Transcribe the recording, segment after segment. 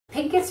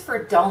is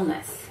for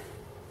dullness,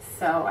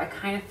 so I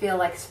kind of feel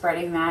like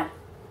spreading that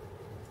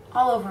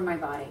all over my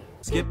body.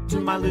 Skip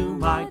to my Lou,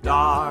 my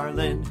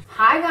darling.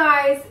 Hi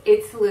guys,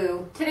 it's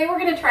Lou. Today we're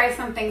going to try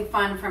something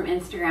fun from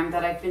Instagram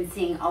that I've been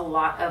seeing a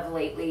lot of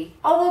lately.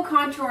 Although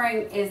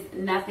contouring is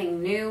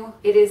nothing new,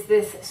 it is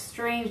this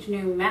strange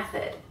new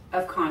method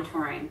of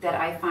contouring that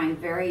I find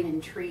very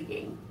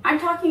intriguing. I'm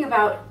talking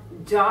about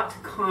dot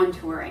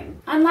contouring.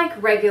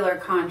 Unlike regular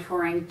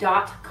contouring,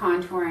 dot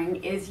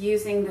contouring is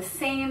using the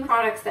same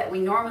products that we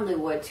normally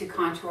would to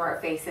contour our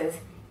faces,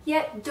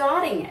 yet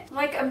dotting it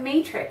like a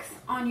matrix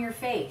on your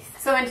face.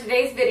 So in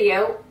today's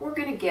video, we're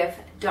gonna give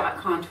dot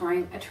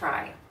contouring a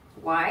try.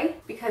 Why?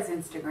 Because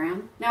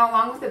Instagram. Now,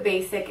 along with the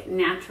basic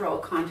natural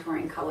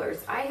contouring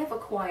colors, I have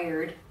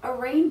acquired a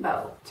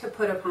rainbow to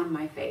put upon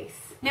my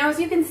face. Now, as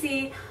you can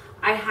see,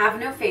 I have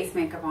no face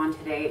makeup on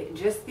today,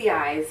 just the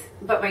eyes,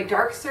 but my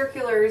dark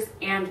circulars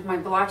and my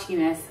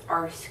blotchiness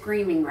are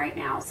screaming right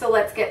now. So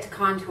let's get to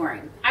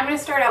contouring. I'm going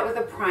to start out with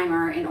a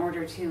primer in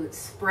order to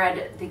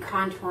spread the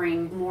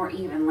contouring more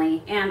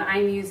evenly, and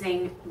I'm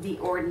using the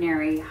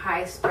Ordinary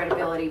High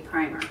Spreadability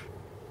Primer.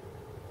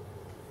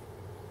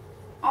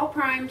 All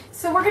primed.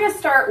 So we're going to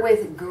start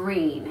with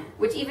green,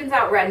 which evens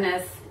out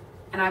redness,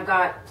 and I've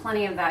got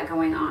plenty of that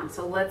going on.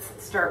 So let's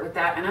start with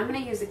that, and I'm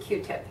going to use a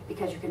Q-tip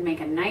because you can make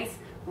a nice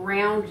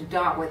round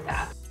dot with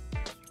that.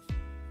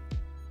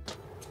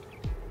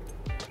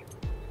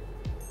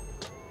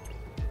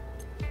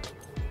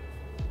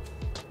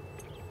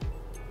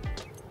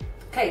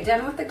 Okay,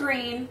 done with the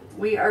green.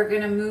 We're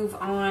gonna move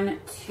on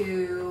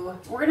to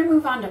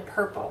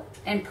purple.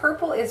 And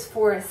purple is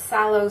for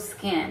sallow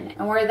skin.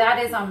 And where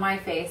that is on my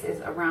face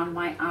is around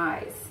my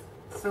eyes.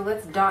 So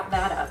let's dot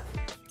that up.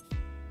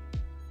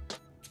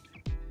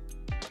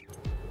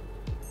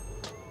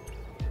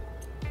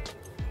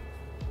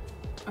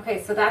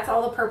 Okay, so that's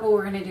all the purple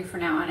we're gonna do for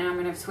now, and I'm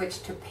gonna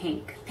switch to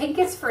pink. Pink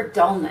is for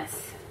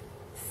dullness,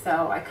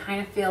 so I kind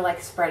of feel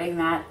like spreading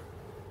that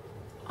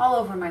all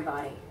over my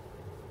body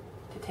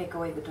to take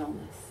away the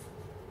dullness,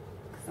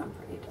 because I'm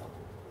pretty dull.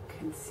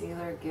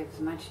 Concealer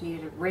gives much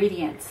needed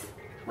radiance.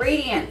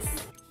 Radiance!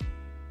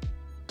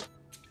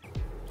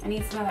 I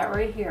need some of that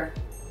right here.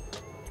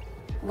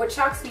 What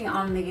shocks me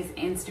on these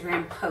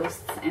Instagram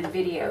posts and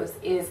videos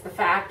is the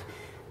fact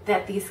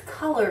that these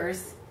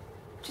colors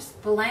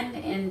just blend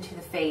into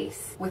the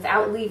face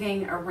without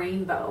leaving a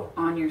rainbow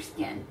on your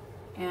skin.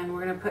 And we're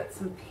gonna put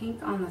some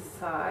pink on the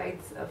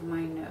sides of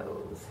my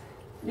nose.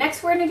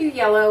 Next, we're gonna do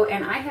yellow,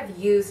 and I have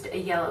used a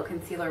yellow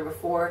concealer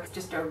before.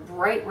 Just a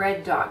bright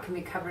red dot can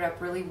be covered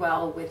up really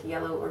well with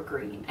yellow or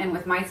green. And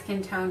with my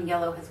skin tone,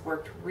 yellow has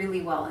worked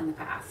really well in the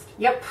past.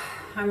 Yep,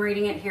 I'm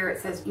reading it here. It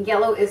says,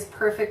 yellow is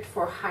perfect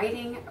for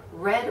hiding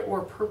red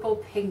or purple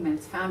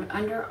pigments found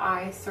under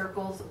eye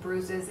circles,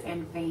 bruises,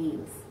 and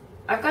veins.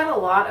 I've got a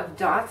lot of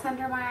dots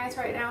under my eyes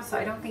right now, so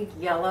I don't think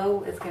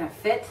yellow is gonna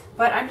fit,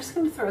 but I'm just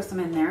gonna throw some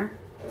in there.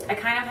 I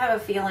kind of have a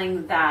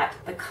feeling that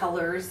the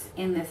colors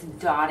in this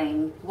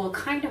dotting will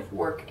kind of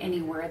work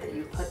anywhere that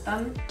you put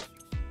them.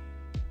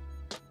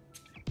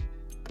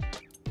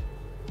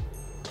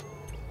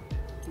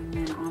 And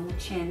then on the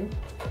chin.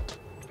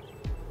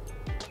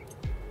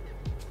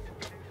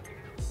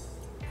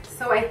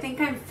 So I think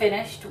I'm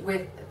finished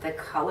with the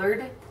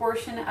colored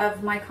portion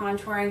of my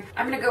contouring.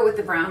 I'm gonna go with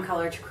the brown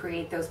color to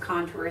create those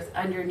contours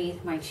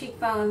underneath my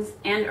cheekbones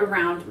and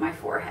around my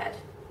forehead.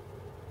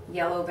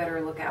 Yellow,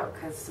 better look out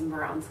because some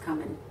brown's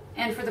coming.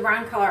 And for the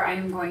brown color, I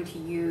am going to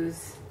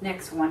use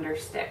NYX Wonder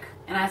Stick.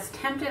 And as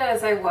tempted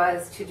as I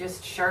was to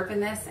just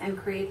sharpen this and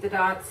create the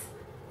dots,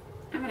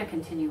 I'm gonna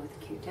continue with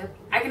the Q-tip.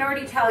 I can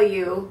already tell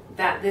you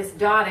that this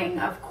dotting,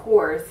 of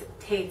course,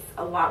 takes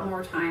a lot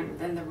more time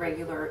than the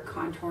regular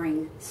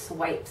contouring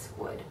swipes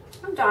would.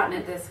 I'm dotting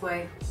it this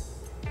way.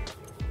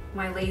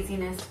 My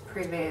laziness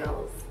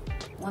prevails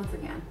once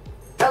again.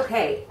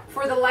 Okay,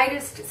 for the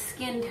lightest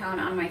skin tone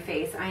on my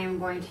face, I am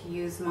going to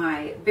use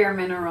my Bare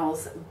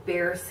Minerals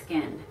Bare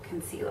Skin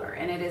Concealer.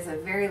 And it is a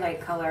very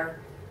light color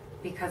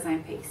because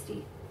I'm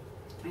pasty.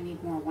 I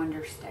need more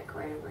Wonder Stick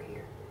right over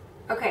here.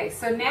 Okay,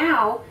 so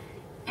now,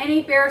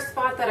 any bare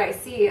spot that I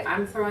see,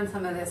 I'm throwing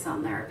some of this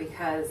on there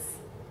because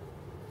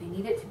I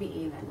need it to be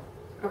even.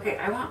 Okay,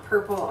 I want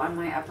purple on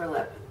my upper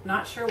lip.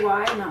 Not sure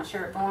why, not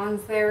sure it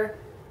belongs there,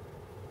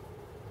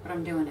 but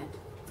I'm doing it.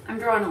 I'm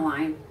drawing a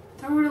line.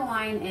 Throwing a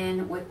line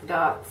in with the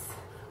dots.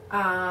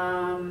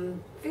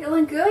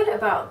 Feeling good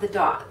about the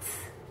dots.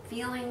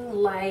 Feeling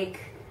like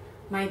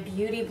my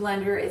beauty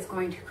blender is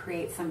going to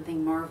create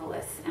something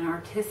marvelous and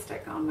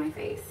artistic on my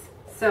face.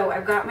 So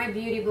I've got my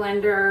beauty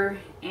blender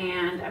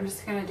and I'm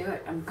just gonna do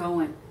it. I'm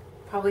going.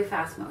 Probably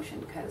fast motion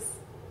because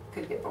it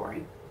could get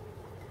boring.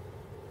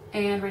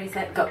 And ready,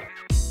 set, go.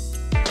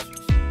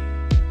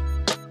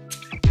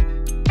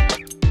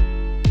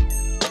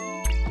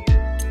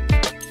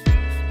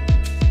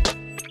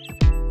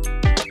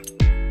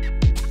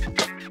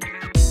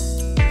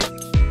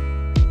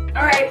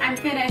 I'm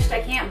finished.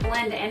 I can't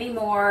blend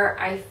anymore.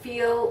 I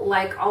feel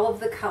like all of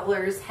the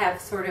colors have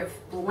sort of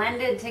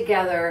blended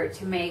together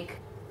to make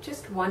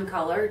just one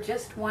color,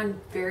 just one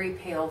very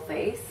pale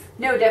face.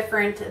 No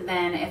different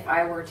than if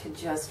I were to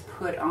just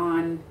put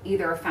on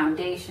either a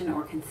foundation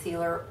or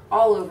concealer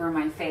all over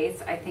my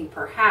face. I think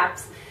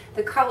perhaps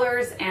the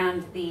colors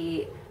and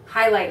the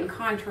highlight and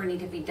contour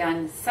need to be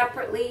done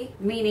separately,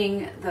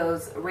 meaning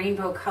those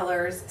rainbow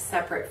colors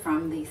separate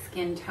from the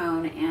skin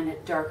tone and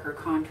darker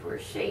contour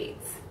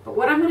shades. But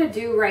what I'm going to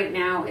do right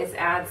now is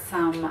add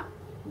some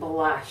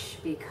blush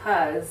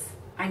because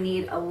I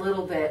need a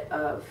little bit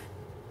of,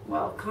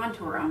 well,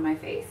 contour on my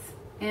face.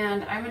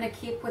 And I'm going to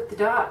keep with the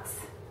dots.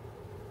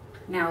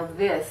 Now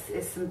this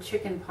is some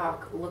chicken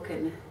pox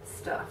looking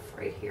stuff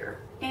right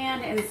here.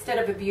 And instead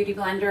of a beauty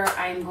blender,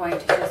 I'm going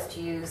to just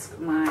use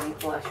my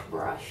blush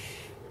brush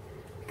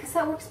because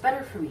that works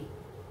better for me.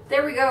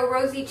 There we go,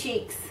 rosy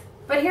cheeks.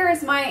 But here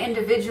is my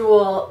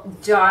individual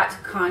dot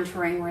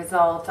contouring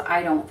result.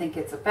 I don't think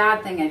it's a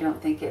bad thing. I don't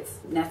think it's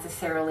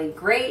necessarily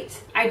great.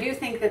 I do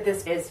think that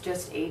this is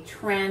just a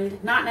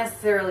trend, not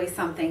necessarily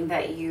something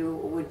that you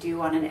would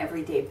do on an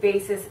everyday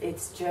basis.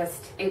 It's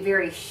just a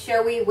very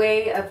showy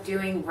way of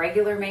doing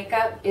regular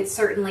makeup. It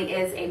certainly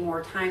is a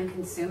more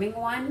time-consuming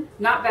one.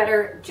 Not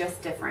better,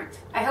 just different.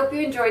 I hope you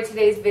enjoyed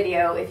today's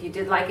video. If you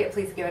did like it,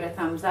 please give it a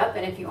thumbs up.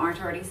 And if you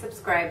aren't already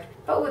subscribed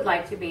but would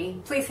like to be,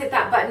 please hit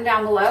that button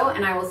down below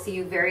and I will see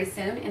you very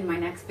soon in my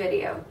next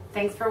video.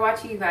 Thanks for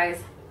watching, you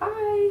guys.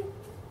 Bye.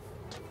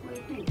 What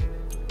do you think?